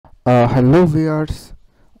Hello viewers,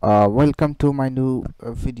 welcome to my new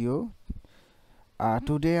video.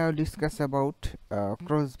 Today I'll discuss about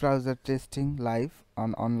cross-browser testing live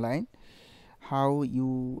on online. How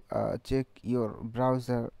you check your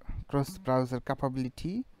browser cross-browser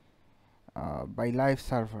capability by live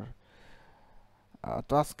server.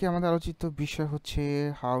 তো আজকে আমাদের আলোচিত বিষয় হচ্ছে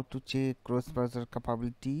how to check cross-browser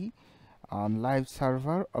capability on live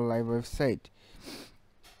server or live website.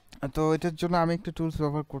 তো এটার জন্য আমি একটা টুলস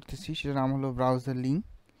ব্যবহার করতেছি, সেটার নাম হলো ব্রাউজার লিঙ্ক।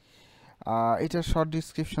 এটার শর্ট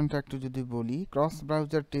ডিসক্রিপশনটা একটু যদি বলি, cross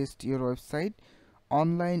browser test your website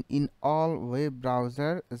online in all web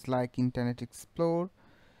browser is like internet explore,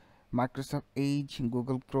 Microsoft Edge,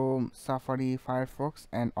 Google Chrome, Safari, Firefox,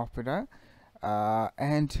 and Opera,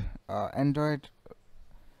 and Android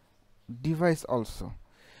device also.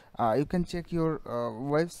 You can check your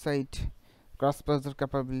website cross-browser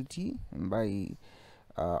capability by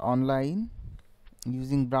online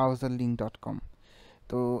using browserlink.com.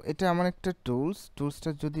 তো এটা এমন একটা টুলসটা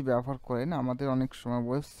যদি ব্যবহার করেন, আমাদের অনেক সময়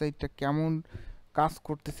ওয়েবসাইটটা কেমন কাজ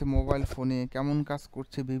করতেছে মোবাইল ফোনে, কেমন কাজ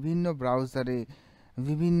করছে বিভিন্ন ব্রাউজারে,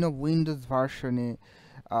 বিভিন্ন উইন্ডোজ ভার্সনে,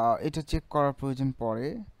 এটা চেক করার প্রয়োজন পড়ে।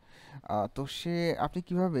 তো আপনি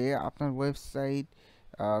কিভাবে আপনার ওয়েবসাইট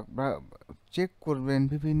চেক করবেন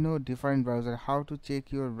বিভিন্ন different browser, how to check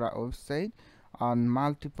your website on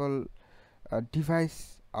multiple device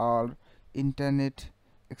or internet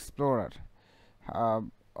explorer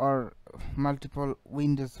or multiple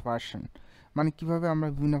Windows version, মানে কিভাবে আমরা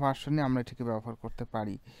বিভিন্ন ভার্সনে আমরা এটাকে ব্যবহার করতে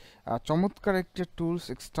পারি। চমৎকার একটা টুলস,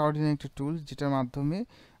 এক্সট্রাঅর্ডিনারি একটা টুলস, যেটার মাধ্যমে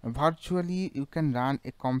virtually you can run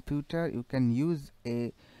a computer, you can use a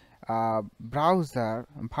browser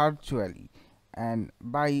virtually, and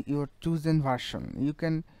by your chosen version you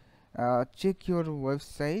can check your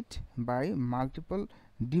website by multiple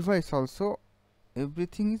device also.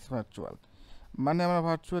 Everything is virtual, মানে আমরা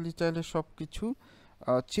virtually চাইলে সব কিছু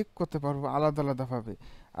check করতে পারবো আলাদা আলাদাভাবে।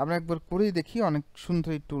 আমরা একবার করেই দেখি অনেক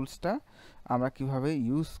সুন্দর এই টুলসটা আমরা কিভাবে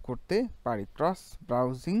ইউজ করতে পারি। ক্রস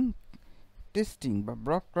ব্রাউজিং টেস্টিং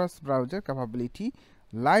বা ক্রস ব্রাউজার ক্যাপাবিলিটি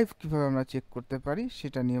লাইভ কিভাবে আমরা চেক করতে পারি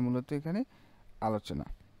সেটা নিয়ে মূলত এখানে আলোচনা।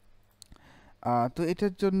 তো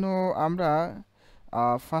এটার জন্য আমরা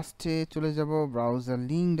ফার্স্টে চলে যাব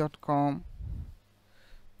browserlink.com।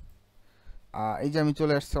 এই যে আমি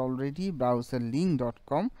চলে আসছে already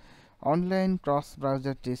browserlink.com। Online cross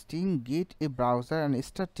browser testing, gate A browser and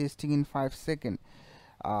start testing in 5 second.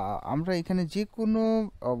 আমরা এখানে যে কোনো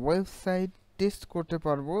ওয়েবসাইট টেস্ট করতে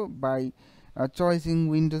পারবো by চয়েসিং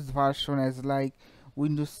Windows version as like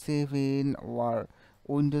Windows 7 or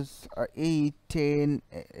Windows 8, 10,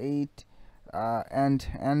 8 and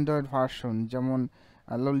Android version যেমন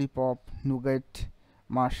lollipop, NuGet,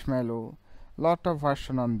 marshmallow, lot of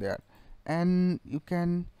version on there, and you can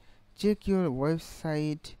check your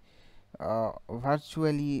website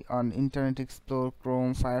virtually on Internet Explorer,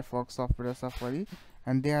 Chrome, Firefox, Opera, Safari,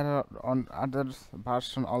 and there are on other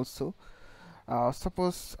version also.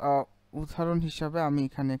 Suppose উদাহরণ হিসাবে আমি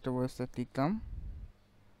এখানে একটা website লিখলাম,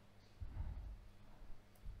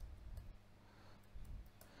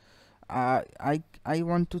 I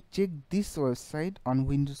want to check this website on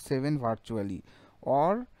Windows 7 virtually,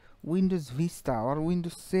 or Windows Vista, or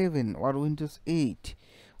Windows 7, or Windows 8,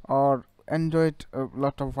 or Android, a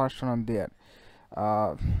lot of version on there.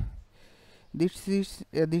 This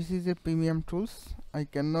is a premium tools. I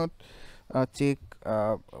cannot check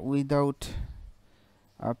without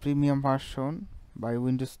premium version by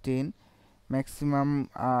Windows 10. Maximum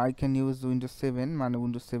I can use Windows 7, মানে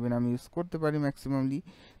Windows 7 আমি use করতে পারি maximumly.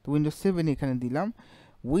 তো Windows 7 এখানে দিলাম।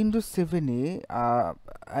 Windows 7 এ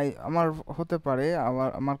আমার হতে পারে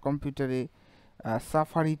আমার কম্পিউটারে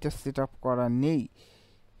সাফারিটা সেট আপ করা নেই,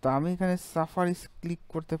 তো আমি এখানে সাফারি ক্লিক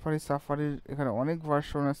করতে পারি। সাফারির এখানে অনেক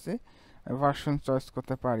ভার্সন আছে, ভার্সন চয়েস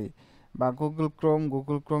করতে পারি, বা গুগল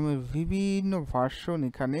ক্রোমের বিভিন্ন ভার্সন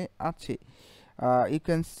এখানে আছে। You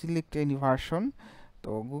can select any version.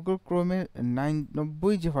 তো গুগল ক্রোমের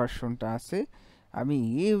 90 যে ভার্সনটা আছে, আমি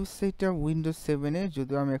এই ওয়েবসাইটটা উইন্ডোজ 7-এর,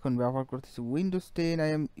 যদিও আমি এখন ব্যবহার করতেছি Windows 10, I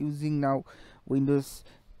am using now Windows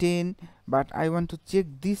 10, but I want to check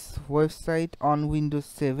this website on Windows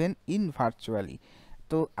 7 in virtually.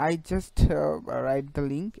 তো I just write the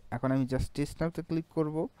link. এখন আমি জাস্ট টেস্ট নাওতে ক্লিক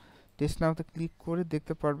করব। টেস্ট নাওতে ক্লিক করে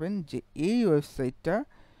দেখতে পারবেন যে এই ওয়েবসাইটটা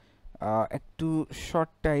একটু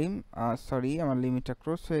শর্ট টাইম, সরি আমার লিমিটটা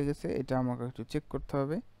ক্রস হয়ে গেছে, এটা আমাকে একটু চেক করতে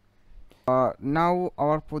হবে। নাও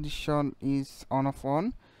hour position is on of on,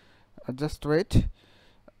 just wait.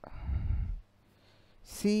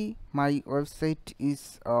 C my website is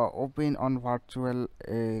open on virtual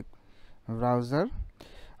browser.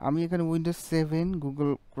 আমি এখানে উইন্ডোজ 7, গুগল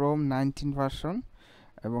ক্রোম 19 ভার্সন,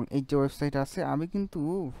 এবং এই যে ওয়েবসাইট আছে, আমি কিন্তু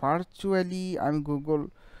ভার্চুয়ালি আমি গুগল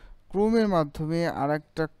ক্রোমের মাধ্যমে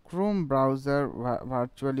আরেকটা ক্রোম ব্রাউজার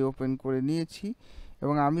ভার্চুয়ালি ওপেন করে নিয়েছি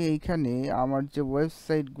এবং আমি এইখানে আমার যে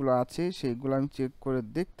ওয়েবসাইটগুলো আছে সেইগুলো আমি চেক করে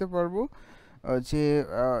দেখতে পারবো যে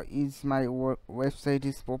is my website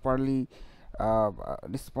is properly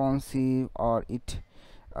responsive or it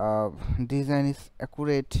design is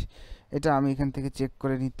accurate, এটা আমি এখান থেকে চেক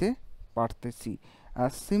করে নিতে পারতেছি।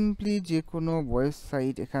 সিম্পলি যে কোনো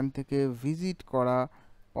ওয়েবসাইট এখান থেকে ভিজিট করা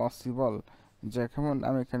পসিবল। যেমন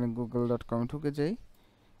আমি এখানে google.com ঢুকে যাই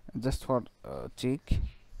just for check.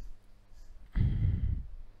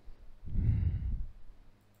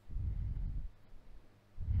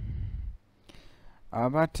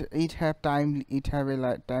 But it have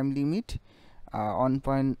a time limit,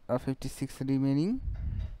 1.56 remaining,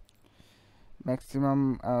 maximum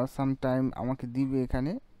sometime আমাকে দিবে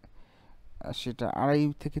এখানে, সেটা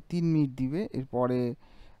 2.5 থেকে 3 মিনিট দিবে, এরপরে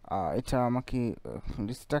এটা আমাকে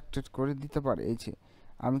রিস্ট্রাক্টেড করে দিতে পারে। এই যে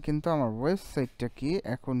আমি কিন্তু আমার ওয়েবসাইটটাকে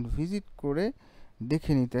এখন ভিজিট করে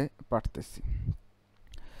দেখে নিতে পারতেছি।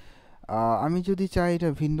 আমি যদি চাই এটা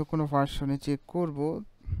ভিন্ন কোনো ভার্সনে চেক করব,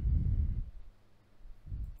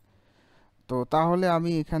 তো তাহলে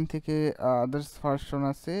আমি এখান থেকে আদার্স ভার্সন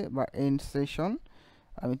আছে বা এন্ড সেশন,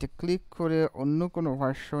 আমি এটা ক্লিক করে অন্য কোনো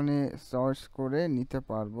ভার্সনে সার্চ করে নিতে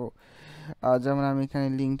পারবো। যেমন আমি এখানে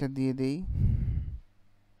লিঙ্কটা দিয়ে দেই।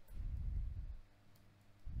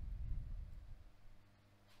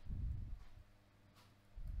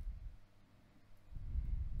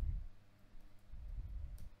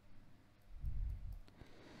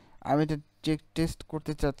 আমি এটা টেস্ট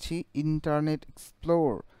করতে চাচ্ছি ইন্টারনেট এক্সপ্লোর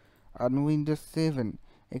আর উইন্ডোজ 7।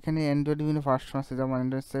 এখানে অ্যান্ড্রয়েড বিভিন্ন ভার্সন আছে, যেমন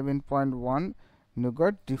অ্যান্ড্রয়েড 7.1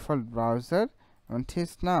 নুগট ডিফল্ট ব্রাউজার এবং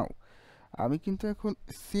টেস্ট নাও। আমি কিন্তু এখন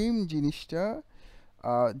সেম জিনিসটা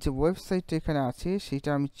যে ওয়েবসাইটটা এখানে আছে সেটা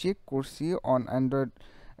আমি চেক করছি on Android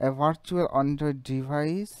virtual Android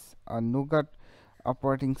device নুগট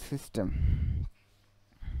operating system.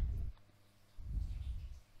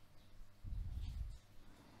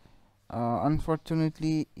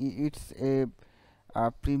 Unfortunately, it's a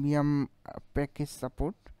premium package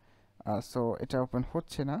support, so এটা ওপেন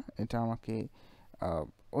হচ্ছে না। এটা আমাকে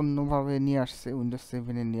অন্যভাবে নিয়ে আসছে, উইন্ডোজ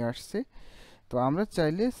 7-এ নিয়ে আসছে। তো আমরা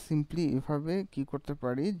চাইলে সিম্পলি এভাবে কি করতে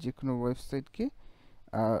পারি, যে কোনো ওয়েবসাইটকে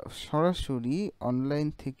সরাসরি অনলাইন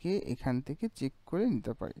থেকে এখান থেকে চেক করে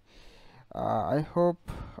নিতে পারি। আই হোপ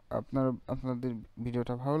আপনাদের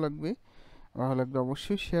ভিডিওটা ভালো লাগবে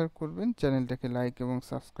অবশ্যই শেয়ার করবেন, চ্যানেলটাকে লাইক এবং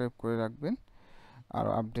সাবস্ক্রাইব করে রাখবেন আরও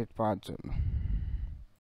আপডেট পাওয়ার জন্য।